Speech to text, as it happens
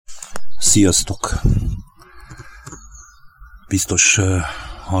Sziasztok! Biztos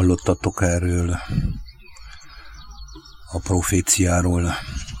hallottatok erről a proféciáról.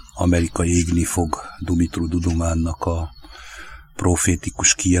 Amerika égni fog, Dumitru Dudumánnak a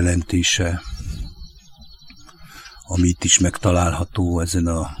profétikus kijelentése, ami itt is megtalálható ezen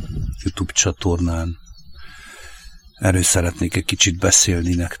a YouTube csatornán. Erről szeretnék egy kicsit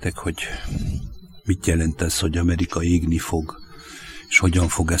beszélni nektek, hogy mit jelent ez, hogy Amerika égni fog, és hogyan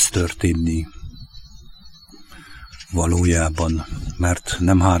fog ez történni valójában, mert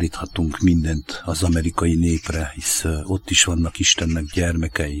nem háríthatunk mindent az amerikai népre, hisz ott is vannak Istennek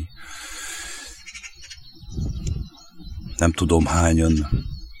gyermekei. Nem tudom hányan,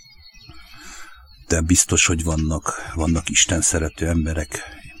 de biztos, hogy vannak Isten szerető emberek,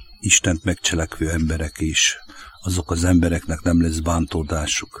 Istent megcselekvő emberek, és azok az embereknek nem lesz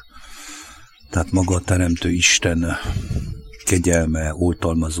bántódásuk. Tehát maga a teremtő Isten kegyelme,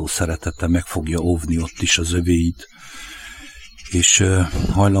 oltalmazó szeretete meg fogja óvni ott is az övéit, és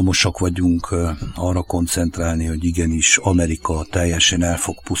hajlamosak vagyunk arra koncentrálni, hogy igenis Amerika teljesen el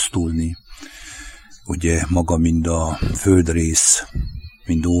fog pusztulni. Ugye maga mind a földrész,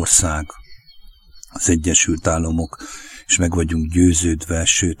 mind ország, az Egyesült Államok, és meg vagyunk győződve,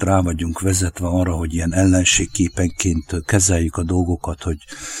 sőt rá vagyunk vezetve arra, hogy ilyen ellenségképenként kezeljük a dolgokat, hogy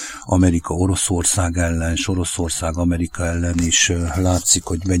Amerika Oroszország ellen, és Oroszország Amerika ellen, és látszik,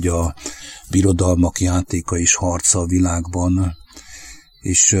 hogy megy a birodalmak játéka és harca a világban,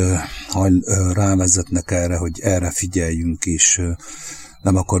 és rávezetnek erre, hogy erre figyeljünk, és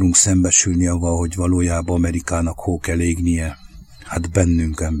nem akarunk szembesülni avval, hogy valójában Amerikának hol kell égnie. Hát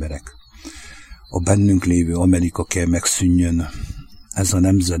bennünk emberek. A bennünk lévő Amerika kell megszűnjön. Ez a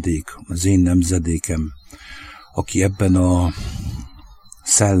nemzedék, az én nemzedékem, aki ebben a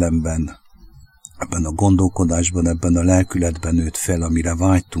szellemben, ebben a gondolkodásban, ebben a lelkületben nőtt fel, amire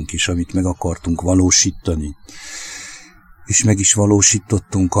vágytunk, és amit meg akartunk valósítani. És meg is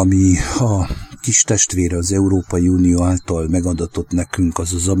valósítottunk, ami a kis testvére az Európai Unió által megadatott nekünk,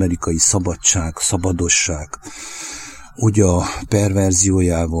 az az amerikai szabadság, szabadosság, ugye a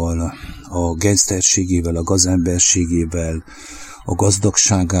perverziójával, a gangsterségével, a gazemberségével, a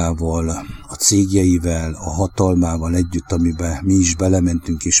gazdagságával, a cégjeivel, a hatalmával együtt, amiben mi is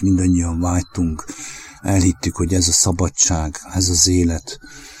belementünk, és mindannyian vágytunk, elhittük, hogy ez a szabadság, ez az élet.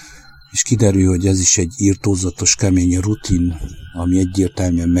 És kiderül, hogy ez is egy irtózatos, kemény rutin, ami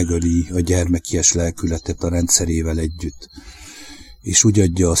egyértelműen megöli a gyermekies lelkületet a rendszerével együtt. És úgy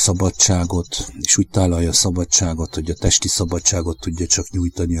adja a szabadságot, és úgy tálalja a szabadságot, hogy a testi szabadságot tudja csak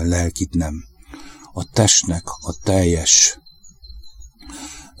nyújtani, a lelkit nem. A testnek a teljes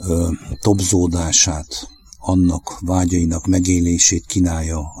tobzódását, annak vágyainak megélését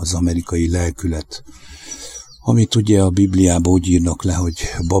kínálja az amerikai lelkület, amit ugye a Bibliában úgy írnak le, hogy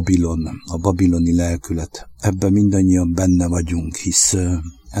Babilon, a babiloni lelkület. Ebben mindannyian benne vagyunk, hisz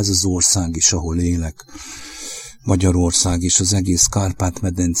ez az ország is, ahol élek, Magyarország és az egész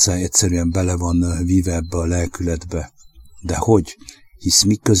Kárpát-medence egyszerűen bele van víve ebbe a lelkületbe. De hogy? Hisz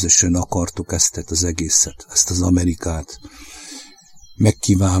mi közösen akartuk ezt az egészet, ezt az Amerikát.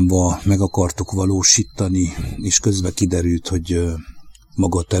 Megkívánva meg akartuk valósítani, és közben kiderült, hogy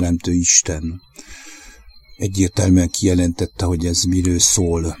maga a teremtő Isten egyértelműen kijelentette, hogy ez miről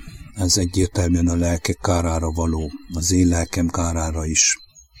szól. Ez egyértelműen a lelkek kárára való, az én lelkem kárára is.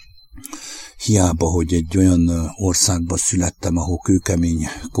 Hiába, hogy egy olyan országba születtem, ahol kőkemény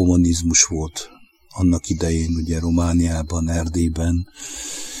kommunizmus volt annak idején, ugye Romániában, Erdélyben,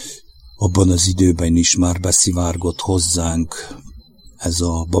 abban az időben is már beszivárgott hozzánk ez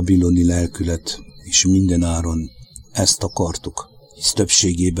a babiloni lelkület, és mindenáron ezt akartuk. Hisz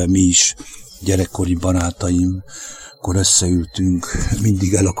többségében mi is, gyerekkori barátaim, akkor összeültünk,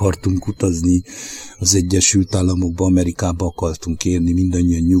 mindig el akartunk utazni az Egyesült Államokba, Amerikába akartunk érni,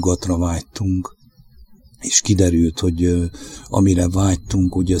 mindannyian nyugatra vágytunk, és kiderült, hogy amire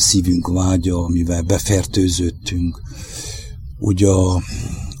vágytunk, ugye a szívünk vágya, amivel befertőződtünk, ugye a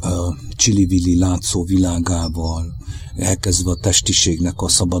csili-vili látszó világával, elkezdve a testiségnek a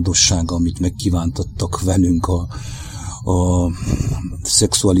szabadossága, amit megkívántattak velünk a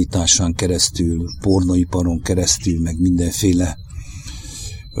szexualitásán keresztül, pornóiparon keresztül, meg mindenféle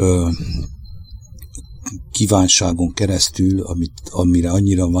kívánságon keresztül, amire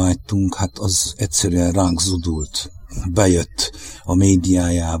annyira vágytunk, hát az egyszerűen ránk zudult. Bejött a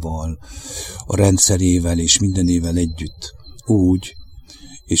médiájával, a rendszerével és mindenével együtt. Úgy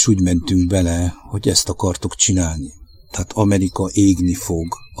mentünk bele, hogy ezt akartok csinálni. Tehát Amerika égni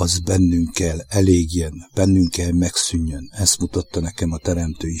fog, az bennünk kell elégjen, bennünk kell megszűnjön. Ezt mutatta nekem a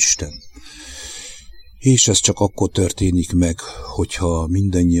Teremtő Isten. És ez csak akkor történik meg, hogyha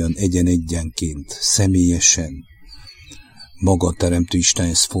mindannyian egyen-egyenként, személyesen maga a Teremtő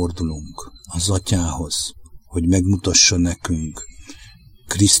Istenhez fordulunk, az Atyához, hogy megmutassa nekünk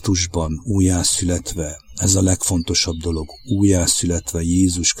Krisztusban újjászületve, ez a legfontosabb dolog, újjászületve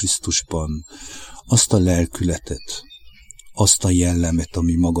Jézus Krisztusban azt a lelkületet, azt a jellemet,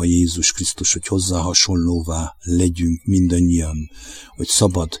 ami maga Jézus Krisztus, hogy hozzá hasonlóvá legyünk mindannyian, hogy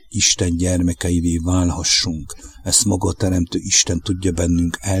szabad Isten gyermekeivé válhassunk. Ezt maga a Teremtő Isten tudja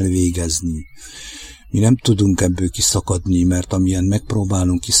bennünk elvégezni. Mi nem tudunk ebből kiszakadni, mert amilyen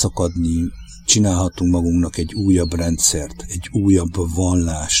megpróbálunk kiszakadni, csinálhatunk magunknak egy újabb rendszert, egy újabb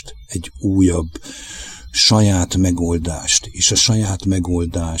vallást, egy újabb saját megoldást, és a saját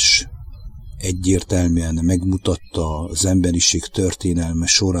megoldás egyértelműen megmutatta az emberiség történelme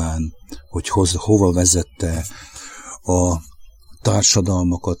során, hogy hova vezette a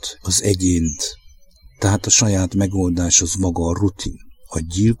társadalmakat, az egyént. Tehát a saját megoldás az maga a rutin, a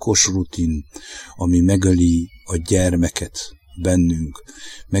gyilkos rutin, ami megöli a gyermeket bennünk,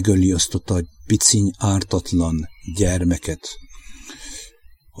 megöli azt a piciny, ártatlan gyermeket,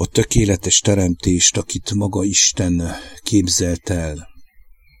 a tökéletes teremtést, akit maga Isten képzelt el,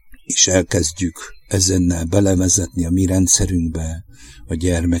 és elkezdjük ezennel belevezetni a mi rendszerünkbe a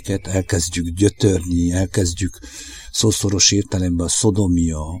gyermeket, elkezdjük gyötörni, elkezdjük szószoros értelemben a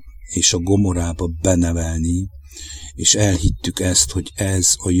Szodomia és a Gomorába benevelni, és elhittük ezt, hogy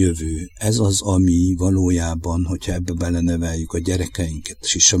ez a jövő, ez az, ami valójában, hogyha ebbe beleneveljük a gyerekeinket,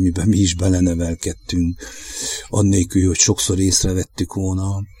 és amiben mi is belenevelkedtünk, annélkül, hogy sokszor észrevettük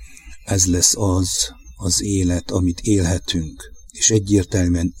volna, ez lesz az élet, amit élhetünk. És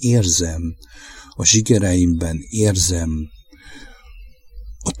egyértelműen érzem, a zsigereimben érzem,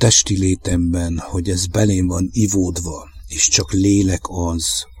 a testi létemben, hogy ez belém van ivódva, és csak lélek az,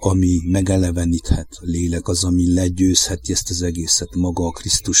 ami megeleveníthet, lélek az, ami legyőzheti ezt az egészet, maga a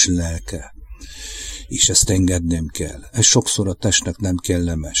Krisztus lelke. És ezt engednem kell. Ez sokszor a testnek nem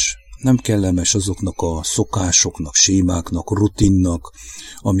kellemes. Nem kellemes azoknak a szokásoknak, sémáknak, rutinnak,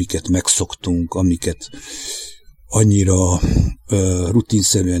 amiket megszoktunk, amiket annyira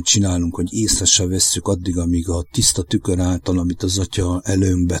rutinszerűen csinálunk, hogy észre se vesszük addig, amíg a tiszta tükör által, amit az Atya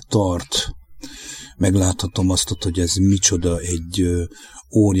előmbe tart, megláthatom azt, hogy ez micsoda egy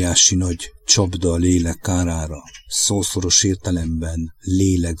óriási nagy csapda a lélek kárára, szószoros értelemben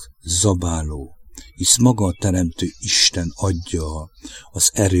lélek zabáló, hisz maga a Teremtő Isten adja az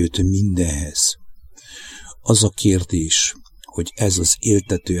erőt mindenhez. Az a kérdés, hogy ez az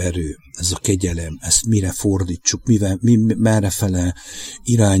éltető erő, ez a kegyelem, ezt mire fordítsuk, merrefele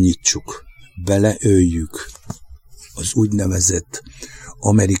irányítsuk, beleöljük az úgynevezett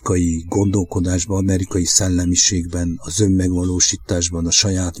amerikai gondolkodásban, amerikai szellemiségben, az önmegvalósításban, a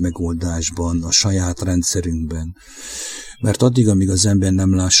saját megoldásban, a saját rendszerünkben. Mert addig, amíg az ember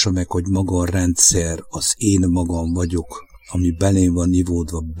nem lássa meg, hogy maga a rendszer, az én magam vagyok, ami belém van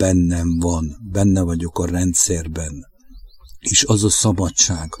ivódva, bennem van, benne vagyok a rendszerben, és az a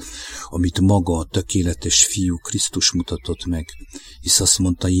szabadság, amit maga a tökéletes fiú Krisztus mutatott meg, hisz azt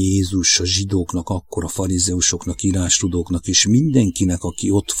mondta Jézus a zsidóknak, akkor a farizeusoknak, írástudóknak, és mindenkinek, aki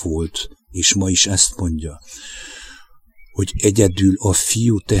ott volt, és ma is ezt mondja, hogy egyedül a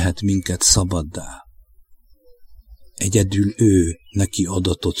fiú tehet minket szabaddá. Egyedül ő neki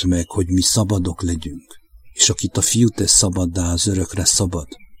adatott meg, hogy mi szabadok legyünk, és akit a fiú tesz szabaddá, az örökre szabad.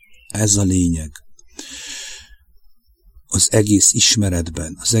 Ez a lényeg. Az egész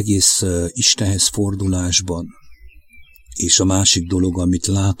ismeretben, az egész Istenhez fordulásban, és a másik dolog, amit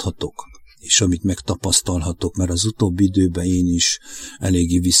láthatok, és amit megtapasztalhatok, mert az utóbbi időben én is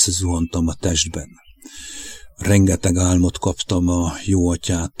eléggé visszazuhantam a testben. Rengeteg álmot kaptam a jó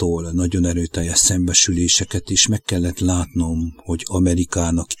atyától, nagyon erőteljes szembesüléseket, és meg kellett látnom, hogy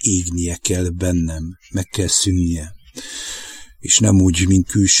Amerikának égnie kell bennem, meg kell szűnnie. És nem úgy, mint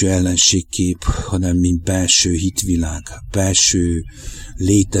külső ellenségkép, hanem mint belső hitvilág, belső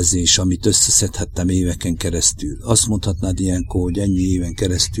létezés, amit összeszedhettem éveken keresztül. Azt mondhatnád ilyenkor, hogy ennyi éven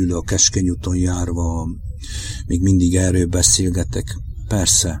keresztül a keskeny úton járva még mindig erről beszélgetek.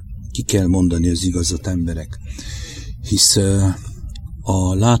 Persze, ki kell mondani az igazat, emberek, hisz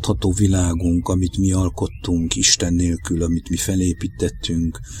a látható világunk, amit mi alkottunk Isten nélkül, amit mi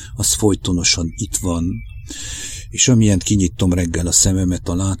felépítettünk, az folytonosan itt van, és amilyen kinyitom reggel a szememet,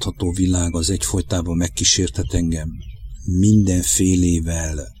 a látható világ az egyfolytában megkísértet engem.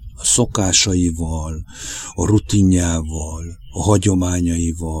 Mindenfélével, a szokásaival, a rutinjával, a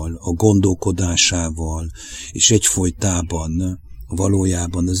hagyományaival, a gondolkodásával, és egyfolytában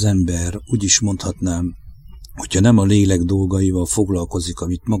valójában az ember, úgy is mondhatnám, hogyha nem a lélek dolgaival foglalkozik,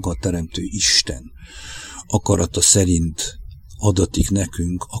 amit maga a Teremtő Isten, akarata szerint adatik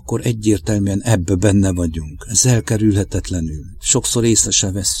nekünk, akkor egyértelműen ebbe benne vagyunk. Ez elkerülhetetlenül. Sokszor észre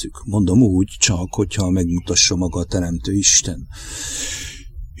se vesszük. Mondom úgy, csak hogyha megmutassa maga a Teremtő Isten.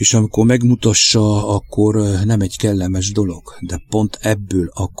 És amikor megmutassa, akkor nem egy kellemes dolog, de pont ebből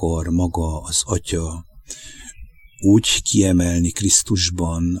akar maga az Atya úgy kiemelni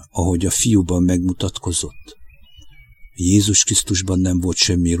Krisztusban, ahogy a Fiúban megmutatkozott. Jézus Krisztusban nem volt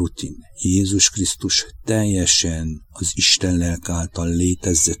semmi rutin. Jézus Krisztus teljesen az Isten lelk által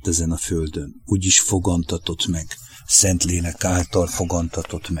létezett ezen a földön. Úgyis fogantatott meg. Szentlélek által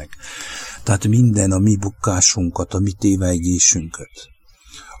fogantatott meg. Tehát minden a mi bukkásunkat, a mi tévejgésünket,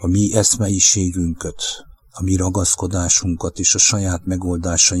 a mi eszmeiségünket, a mi ragaszkodásunkat és a saját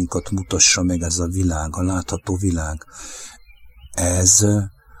megoldásainkat mutassa meg ez a világ, a látható világ. Ez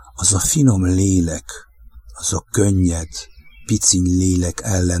az a finom lélek, az a könnyed, piciny lélek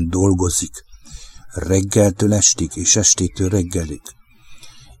ellen dolgozik, reggeltől estig és estétől reggelig.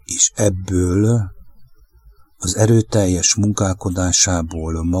 És ebből az erőteljes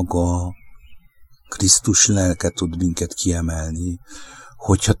munkálkodásából maga Krisztus lelke tud minket kiemelni,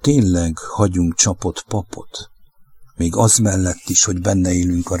 hogyha tényleg hagyunk csapott papot, még az mellett is, hogy benne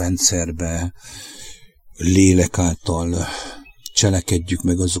élünk a rendszerbe, lélek által cselekedjük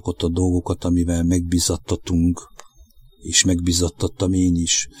meg azokat a dolgokat, amivel megbizattatunk, és megbizattattam én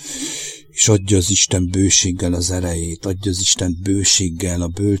is, és adja az Isten bőséggel az erejét, adja az Isten bőséggel a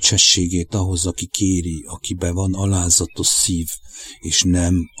bölcsességét ahhoz, aki kéri, akiben van alázatos szív, és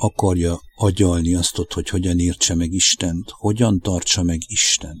nem akarja agyalni azt, hogy hogyan értse meg Istent, hogyan tartsa meg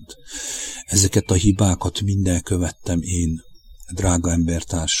Istent. Ezeket a hibákat mind elkövettem én, drága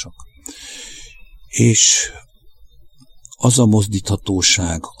embertársak. És az a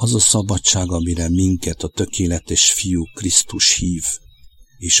mozdíthatóság, az a szabadság, amire minket a tökéletes Fiú Krisztus hív,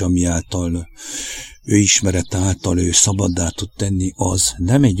 és ami által ő ismerete által ő szabaddá tud tenni, az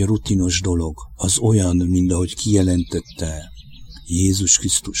nem egy rutinos dolog, az olyan, mint ahogy kijelentette Jézus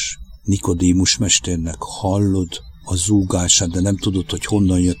Krisztus Nikodémus mesternek, hallod a zúgását, de nem tudod, hogy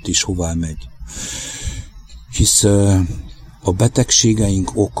honnan jött és hová megy. Hisz a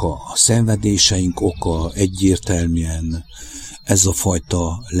betegségeink oka, a szenvedéseink oka egyértelműen ez a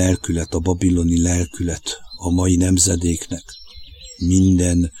fajta lelkület, a babiloni lelkület a mai nemzedéknek.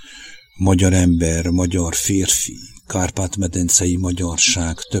 Minden magyar ember, magyar férfi, kárpát-medencei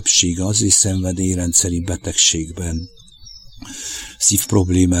magyarság többsége azért szenved érrendszeri betegségben,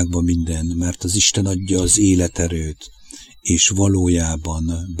 szívproblémákban minden, mert az Isten adja az életerőt, és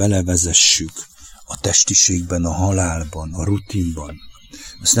valójában belevezessük a testiségben, a halálban, a rutinban.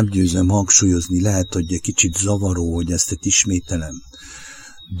 Ezt nem győzöm hangsúlyozni, lehet, hogy egy kicsit zavaró, hogy ezt ismételem,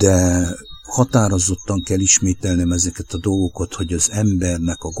 de határozottan kell ismételnem ezeket a dolgokat, hogy az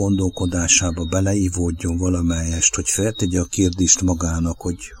embernek a gondolkodásába beleívódjon valamelyest, hogy feltegye a kérdést magának,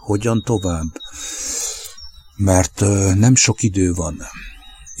 hogy hogyan tovább. Mert nem sok idő van,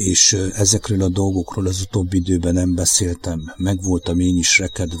 és ezekről a dolgokról az utóbbi időben nem beszéltem, meg voltam én is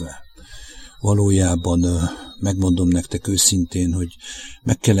rekedve. Valójában megmondom nektek őszintén, hogy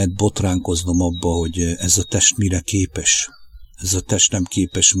meg kellett botránkoznom abba, hogy ez a test mire képes. Ez a test nem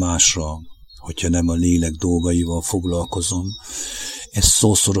képes másra, hogyha nem a lélek dolgaival foglalkozom. Ez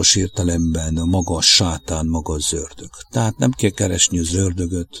szószoros értelemben maga a sátán, maga az ördög. Tehát nem kell keresni az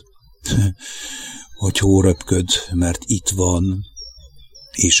ördögöt, hogy hóröpköd, mert itt van,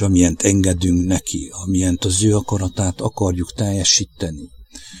 és amilyent engedünk neki, amilyent az ő akaratát akarjuk teljesíteni.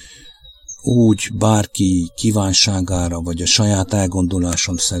 Úgy bárki kívánságára, vagy a saját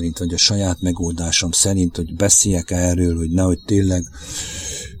elgondolásom szerint, vagy a saját megoldásom szerint, hogy beszéljek erről, hogy nehogy tényleg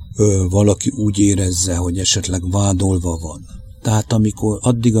valaki úgy érezze, hogy esetleg vádolva van. Tehát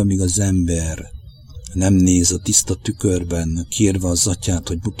addig, amíg az ember nem néz a tiszta tükörben, kérve az Atyát,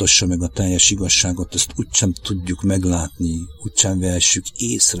 hogy mutassa meg a teljes igazságot, ezt úgysem tudjuk meglátni, úgysem vehessük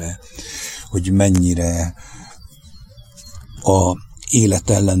észre, hogy mennyire a élet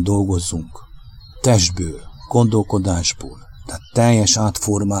ellen dolgozzunk. Testből, gondolkodásból. Tehát teljes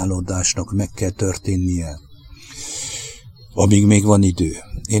átformálódásnak meg kell történnie, amíg még van idő.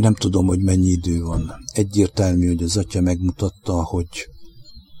 Én nem tudom, hogy mennyi idő van. Egyértelmű, hogy az Atya megmutatta, hogy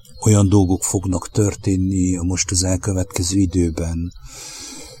olyan dolgok fognak történni most az elkövetkező időben,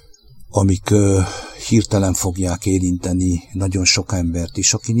 amik hirtelen fogják érinteni nagyon sok embert,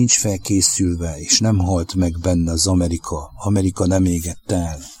 és aki nincs felkészülve, és nem halt meg benne az Amerika nem égett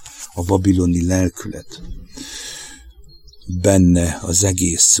el, a babiloni lelkület, benne az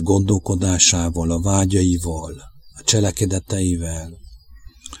egész gondolkodásával, a vágyaival, a cselekedeteivel,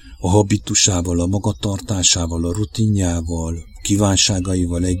 a habitusával, a magatartásával, a rutinjával,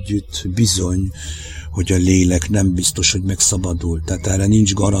 kívánságaival együtt bizony, hogy a lélek nem biztos, hogy megszabadul. Tehát erre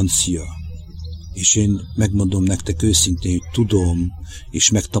nincs garancia. És én megmondom nektek őszintén, hogy tudom, és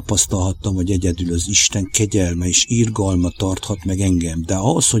megtapasztalhattam, hogy egyedül az Isten kegyelme és irgalma tarthat meg engem. De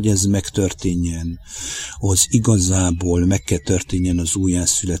ahhoz, hogy ez megtörténjen, az igazából meg kell történjen az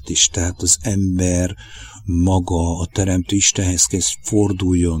újjászületés. Tehát az ember maga a Teremtő Istenhez kell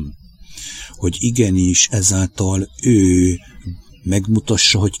forduljon, hogy igenis ezáltal ő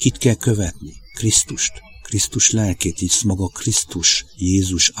megmutassa, hogy kit kell követni. Krisztust. Krisztus lelkét, hisz maga Krisztus,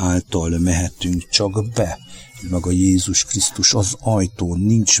 Jézus által mehetünk csak be. Maga Jézus Krisztus az ajtó,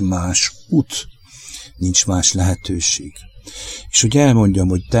 nincs más út, nincs más lehetőség. És hogy elmondjam,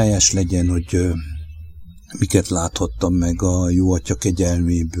 hogy teljes legyen, hogy miket láthattam meg a jó Atya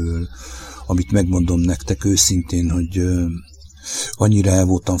kegyelméből, amit megmondom nektek őszintén, hogy annyira el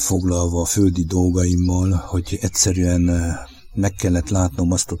voltam foglalva a földi dolgaimmal, hogy egyszerűen meg kellett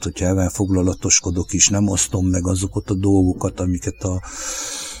látnom azt, hogyha elfoglalatoskodok és nem osztom meg azokat a dolgokat, amiket a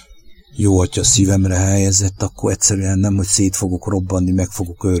jó Atya szívemre helyezett, akkor egyszerűen nem, hogy szét fogok robbanni, meg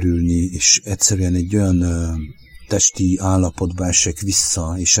fogok örülni, és egyszerűen egy olyan testi állapotba esek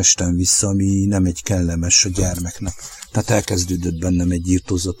vissza, és estem vissza, ami nem egy kellemes a gyermeknek. Tehát elkezdődött bennem egy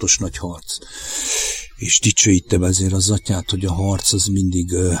irtózatos nagy harc. És dicsőítem ezért az Atyát, hogy a harc az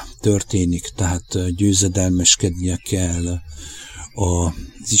mindig történik, tehát győzedelmeskednie kell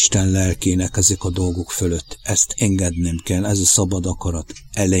az Isten lelkének ezek a dolgok fölött. Ezt engednem kell, ez a szabad akarat,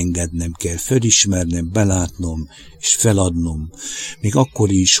 elengednem kell, felismernem, belátnom és feladnom. Még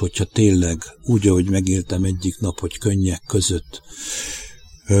akkor is, hogyha tényleg úgy, ahogy megéltem egyik nap, hogy könnyek között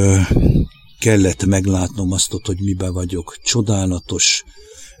kellett meglátnom azt, hogy mibe vagyok. Csodálatos,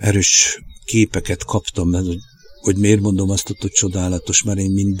 erős képeket kaptam, hogy miért mondom azt, hogy csodálatos, mert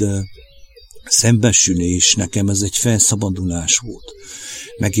én mind szembesülés, nekem ez egy felszabadulás volt.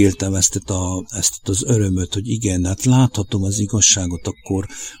 Megéltem ezt az örömöt, hogy igen, hát láthatom az igazságot, akkor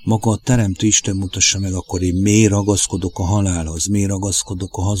maga a Teremtő Isten mutassa meg, akkor én miért ragaszkodok a halálhoz, miért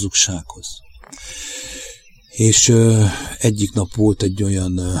ragaszkodok a hazugsághoz. És egyik nap volt egy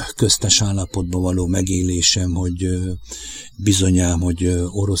olyan köztes állapotban való megélésem, hogy bizonyám, hogy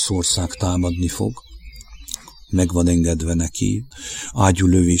Oroszország támadni fog, meg van engedve neki,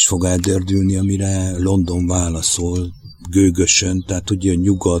 ágyúlövés fog eldördülni, amire London válaszol gőgösen, tehát ugye a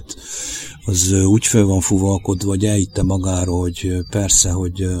nyugat az úgy fel van fuvalkodva, hogy elhitte magára, hogy persze,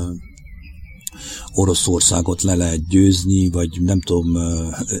 hogy Oroszországot le lehet győzni, vagy nem tudom,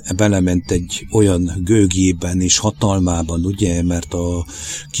 belement egy olyan gőgében és hatalmában, ugye, mert a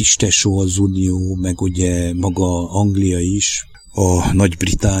kistesó, az Unió, meg ugye maga Anglia is, a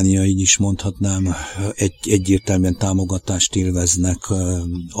Nagy-Britannia, így is mondhatnám, egyértelműen támogatást élveznek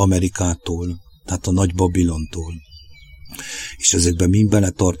Amerikától, tehát a Nagy Babilontól. És ezekben mind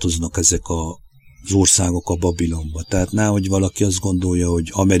beletartoznak ezek az országok a Babilonba. Tehát nehogy valaki azt gondolja, hogy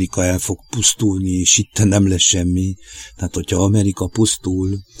Amerika el fog pusztulni, és itt nem lesz semmi. Tehát, hogyha Amerika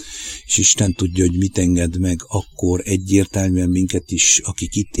pusztul, és Isten tudja, hogy mit enged meg, akkor egyértelműen minket is,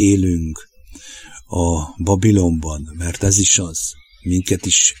 akik itt élünk a Babilonban, mert ez is az, minket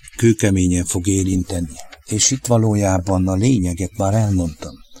is kőkeményen fog érinteni. És itt valójában a lényeget már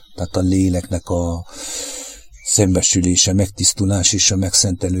elmondtam. Tehát a léleknek a szembesülése, megtisztulás és a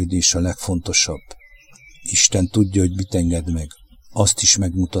megszentelődés a legfontosabb. Isten tudja, hogy mit enged meg. Azt is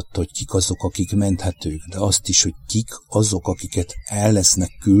megmutatta, hogy kik azok, akik menthetők, de azt is, hogy kik azok, akiket el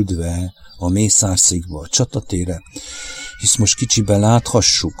lesznek küldve a mészárszékba, a csatatére. Hisz most kicsiben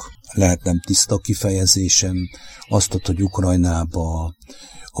láthassuk, lehet nem tiszta kifejezésem, azt, hogy Ukrajnába,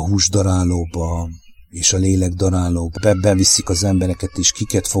 a húsdarálóba és a lélekdarálóba beviszik az embereket, és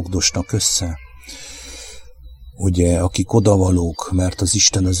kiket fogdosnak össze. Ugye, akik odavalók, mert az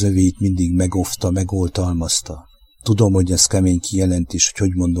Isten az övéit mindig megóvta, megoltalmazta. Tudom, hogy ez kemény kijelentés,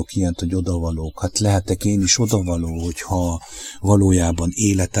 hogy mondok ilyent, hogy odavalók. Hát lehetek én is odavaló, hogyha valójában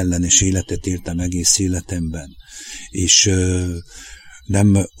életellenes életet éltem egész életemben. És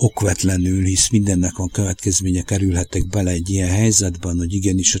nem okvetlenül, hisz mindennek van következménye, kerülhetek bele egy ilyen helyzetben, hogy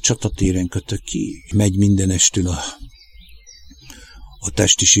igenis a csatatéren kötök ki. Megy mindenestől a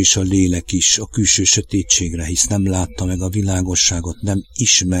test is és a lélek is a külső sötétségre, hisz nem látta meg a világosságot, nem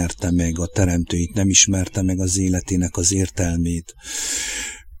ismerte meg a teremtőit, nem ismerte meg az életének az értelmét.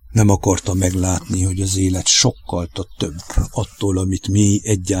 Nem akarta meglátni, hogy az élet sokkal több attól, amit mi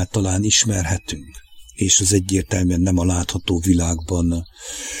egyáltalán ismerhetünk. És az egyértelműen nem a látható világban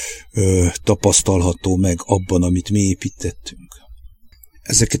tapasztalható meg abban, amit mi építettünk.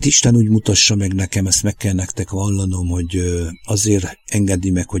 Ezeket Isten úgy mutassa meg nekem, ezt meg kell nektek vallanom, hogy azért engedi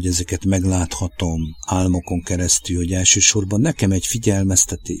meg, hogy ezeket megláthatom álmokon keresztül, hogy elsősorban nekem egy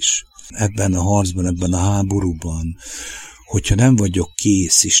figyelmeztetés ebben a harcban, ebben a háborúban, hogyha nem vagyok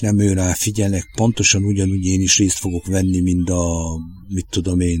kész, és nem ő rá figyelek, pontosan ugyanúgy én is részt fogok venni, mint a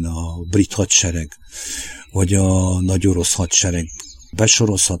brit hadsereg, vagy a nagy orosz hadsereg.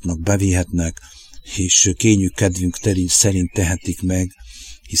 Besorozhatnak, bevihetnek, és kényük kedvünk szerint tehetik meg,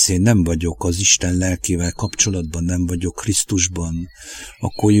 hisz én nem vagyok az Isten lelkével kapcsolatban, nem vagyok Krisztusban,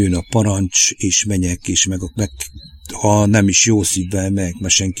 akkor jön a parancs, és menjek, és meg ha nem is jó szívvel megyek,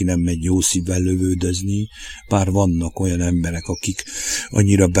 mert senki nem megy jó szívvel lövődözni, bár vannak olyan emberek, akik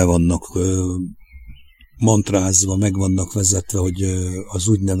annyira be vannak mantrázva, meg vannak vezetve, hogy az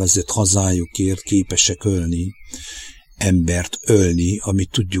úgynevezett hazájukért képesek ölni, embert ölni,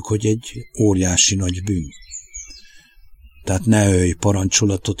 amit tudjuk, hogy egy óriási nagy bűn. Tehát ne ölj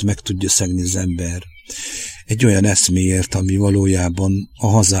parancsolatot, meg tudja szegni az ember. Egy olyan eszméért, ami valójában a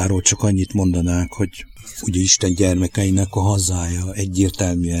hazáról csak annyit mondanák, hogy ugye Isten gyermekeinek a hazája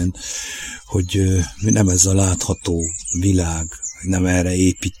egyértelműen, hogy nem ez a látható világ, nem erre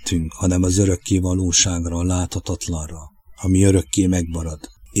építünk, hanem az örökké valóságra, a láthatatlanra, ami örökké megmarad.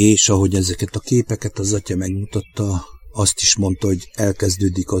 És ahogy ezeket a képeket az Atya megmutatta, azt is mondta, hogy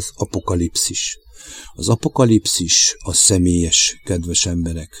elkezdődik az apokalipszis. Az apokalipszis az személyes, kedves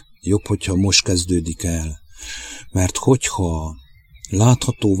emberek. Jobb, hogyha most kezdődik el. Mert hogyha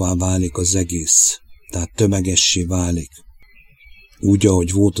láthatóvá válik az egész, tehát tömegessé válik, úgy,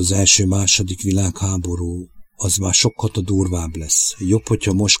 ahogy volt az első-második világháború, az már sokkal durvább lesz. Jobb,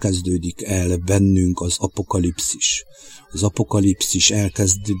 hogyha most kezdődik el bennünk az apokalipszis. Az apokalipszis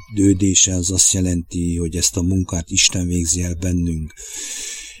elkezdődése az azt jelenti, hogy ezt a munkát Isten végzi el bennünk.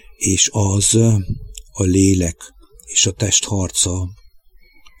 És az a lélek és a test harca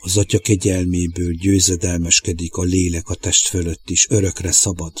az Atya kegyelméből győzedelmeskedik a lélek a test fölött is, örökre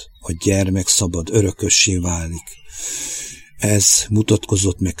szabad, a gyermek szabad, örökössé válik. Ez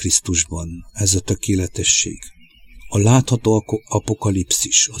mutatkozott meg Krisztusban, ez a tökéletesség. A látható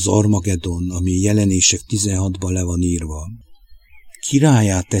apokalipszis, az Armagedon, ami Jelenések 16-ban le van írva.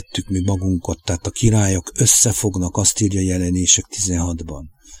 Királyá tettük mi magunkat, tehát a királyok összefognak, azt írja Jelenések 16-ban.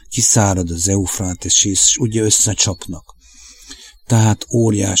 Kiszárad az Eufrátes, és ugye összecsapnak. Tehát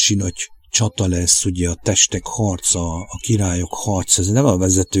óriási nagy csata lesz, ugye a testek harca, a királyok harca. Ez nem a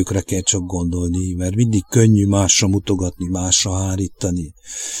vezetőkre kell csak gondolni, mert mindig könnyű másra mutogatni, másra hárítani.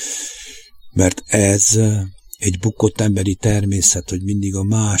 Mert ez egy bukott emberi természet, hogy mindig a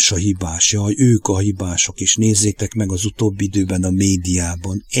más a hibás, jaj, ők a hibások, és nézzétek meg az utóbbi időben a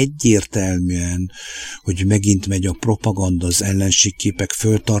médiában egyértelműen, hogy megint megy a propaganda az ellenségképek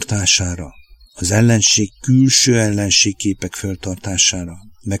föltartására, az külső ellenségképek föltartására,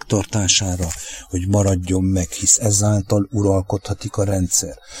 megtartására, hogy maradjon meg, hisz ezáltal uralkodhatik a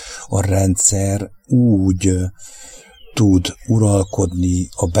rendszer. A rendszer úgy tud uralkodni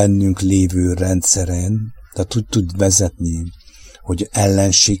a bennünk lévő rendszeren, tehát úgy tud vezetni, hogy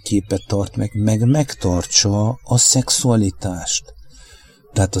ellenségképet tart meg megtartsa a szexualitást.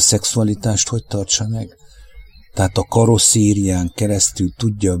 Tehát a szexualitást hogy tartsa meg? Tehát a karosszérián keresztül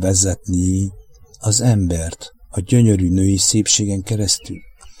tudja vezetni az embert, a gyönyörű női szépségen keresztül.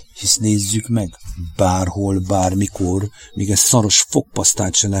 Hisz nézzük meg, bárhol, bármikor, még egy szaros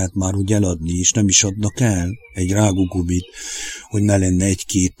fogpasztát se lehet már úgy eladni, és nem is adnak el egy rágógumit, hogy ne lenne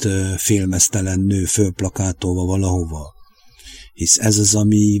egy-két félmeztelen nő fölplakátolva valahova. Hisz ez az,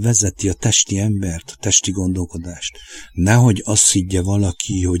 ami vezeti a testi embert, a testi gondolkodást. Nehogy azt higgye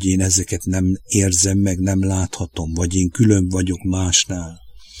valaki, hogy én ezeket nem érzem meg, nem láthatom, vagy én külön vagyok másnál.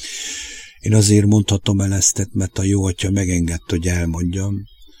 Én azért mondhatom el ezt, mert a jó Atya megengedte, hogy elmondjam,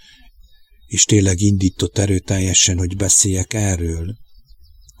 és tényleg indított erőteljesen, hogy beszéljek erről,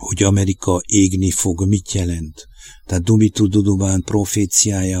 hogy Amerika égni fog, mit jelent. Tehát Dumitru Dudubán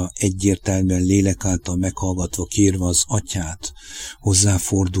proféciája egyértelműen lélek által meghallgatva, kérve az Atyát,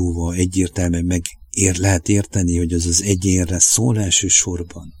 hozzáfordulva egyértelműen lehet érteni, hogy az az egyénre szól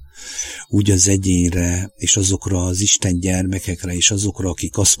elsősorban. Úgy az egyénre, és azokra az Isten gyermekekre, és azokra,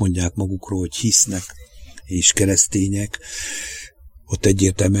 akik azt mondják magukról, hogy hisznek, és keresztények, ott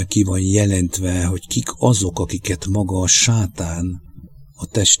egyértelműen ki van jelentve, hogy kik azok, akiket maga a sátán, a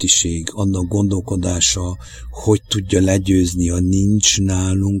testiség, annak gondolkodása, hogy tudja legyőzni, ha nincs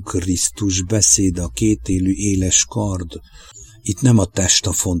nálunk Krisztus beszéd, a kétélű éles kard. Itt nem a test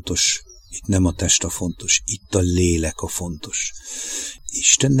a fontos, itt a lélek a fontos.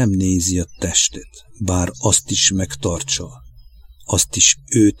 Isten nem nézi a testet, bár azt is megtartsa. azt is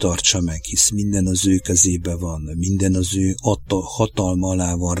ő tartsa meg, hisz minden az ő kezébe van, minden az ő hatalma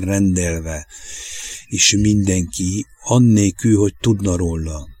alá van rendelve, és mindenki annélkül, hogy tudna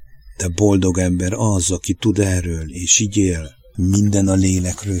róla. De boldog ember az, aki tud erről, és így él. Minden a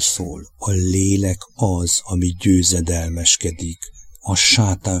lélekről szól. A lélek az, ami győzedelmeskedik. A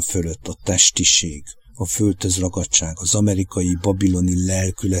sátán fölött, a testiség, a földhöz ragadtság, az amerikai babiloni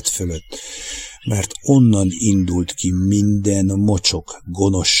lelkület fölött, mert onnan indult ki minden mocsok,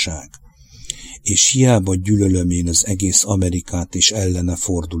 gonoszság. És hiába gyűlölöm én az egész Amerikát, és ellene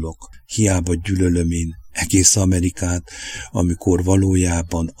fordulok. Hiába gyűlölöm én egész Amerikát, amikor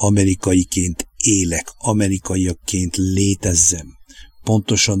valójában amerikaiként élek, amerikaiakként létezzem.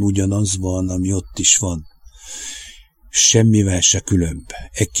 Pontosan ugyanaz van, ami ott is van. Semmivel se különb.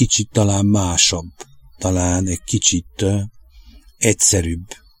 Egy kicsit talán másabb, talán egy kicsit egyszerűbb,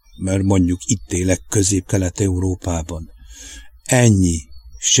 mert mondjuk itt élek Közép-Kelet-Európában. Ennyi.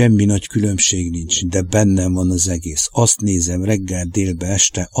 Semmi nagy különbség nincs, de bennem van az egész. Azt nézem reggel, délbe,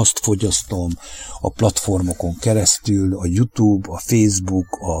 este, azt fogyasztom a platformokon keresztül, a YouTube, a Facebook,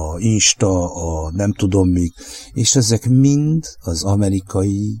 a Insta, a nem tudom mik, és ezek mind az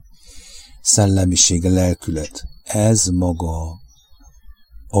amerikai szellemiség, lelkület. Ez maga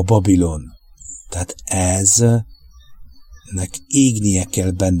a Babilon. Tehát nek égnie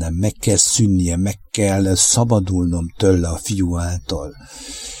kell bennem, meg kell szűnnie, meg kell szabadulnom tőle a fiú által.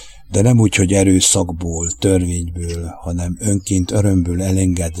 De nem úgy, hogy erőszakból, törvényből, hanem önként örömből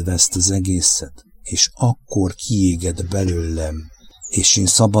elengedve ezt az egészet. És akkor kiéged belőlem, és én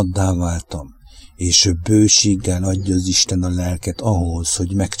szabaddá váltam, és bőséggel adja az Isten a lelket ahhoz,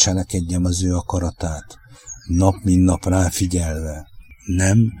 hogy megcselekedjem az ő akaratát, nap mint nap ráfigyelve.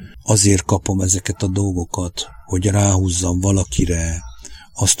 Nem, azért kapom ezeket a dolgokat, hogy ráhúzzam valakire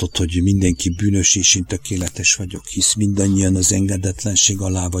azt, hogy mindenki bűnös és én tökéletes vagyok, hisz mindannyian az engedetlenség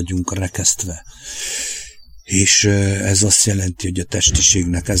alá vagyunk rekesztve. És ez azt jelenti, hogy a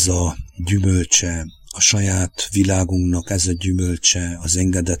testiségnek ez a gyümölcse, a saját világunknak ez a gyümölcse, az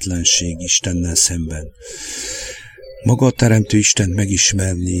engedetlenség Istennel szemben. Maga a Teremtő Istent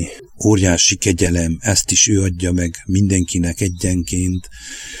megismerni óriási kegyelem, ezt is ő adja meg mindenkinek egyenként,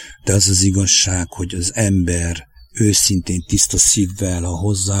 de az az igazság, hogy az ember őszintén tiszta szívvel, ha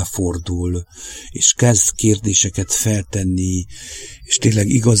hozzáfordul, és kezd kérdéseket feltenni, és tényleg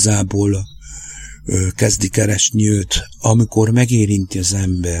igazából kezdi keresni őt, amikor megérinti az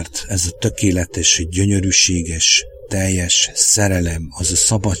embert, ez a tökéletes, gyönyörűséges, teljes szerelem, az a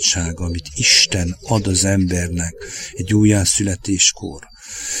szabadság, amit Isten ad az embernek egy újjászületéskor,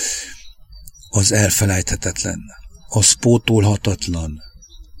 az elfelejthetetlen, az pótolhatatlan,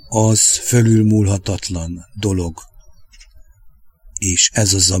 az fölülmúlhatatlan dolog. És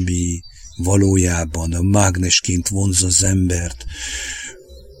ez az, ami valójában mágnesként vonzza az embert,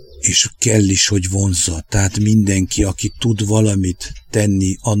 és kell is, hogy vonzza. Tehát mindenki, aki tud valamit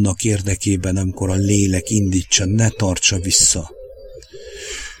tenni annak érdekében, amikor a lélek indítsa, ne tartsa vissza.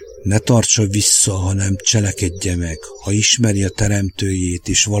 Ne tartsa vissza, hanem cselekedje meg. Ha ismeri a teremtőjét,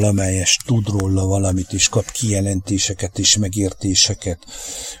 és valamelyest tud róla valamit, és kap kijelentéseket és megértéseket,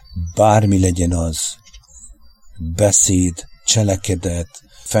 bármi legyen az, beszéd, cselekedet,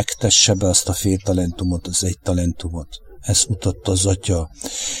 fektesse be azt a fél talentumot, az egy talentumot. Ezt mutatta az Atya,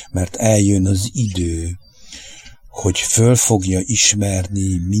 mert eljön az idő, hogy föl fogja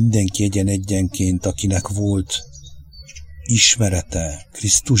ismerni mindenki egyenként, akinek volt ismerete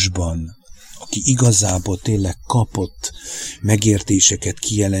Krisztusban, aki igazából tényleg kapott megértéseket,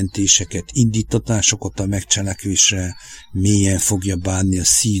 kijelentéseket, indítatásokat a megcselekvésre, mélyen fogja bánni a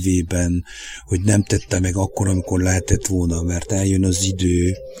szívében, hogy nem tette meg akkor, amikor lehetett volna, mert eljön az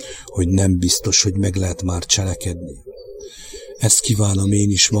idő, hogy nem biztos, hogy meg lehet már cselekedni. Ezt kívánom én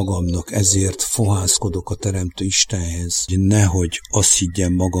is magamnak, ezért fohászkodok a Teremtő Istenhez, hogy nehogy azt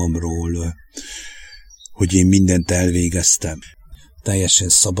higgyem magamról, hogy én mindent elvégeztem. Teljesen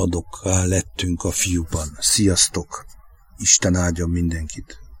szabadokká lettünk a fiúban. Sziasztok! Isten áldjon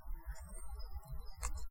mindenkit!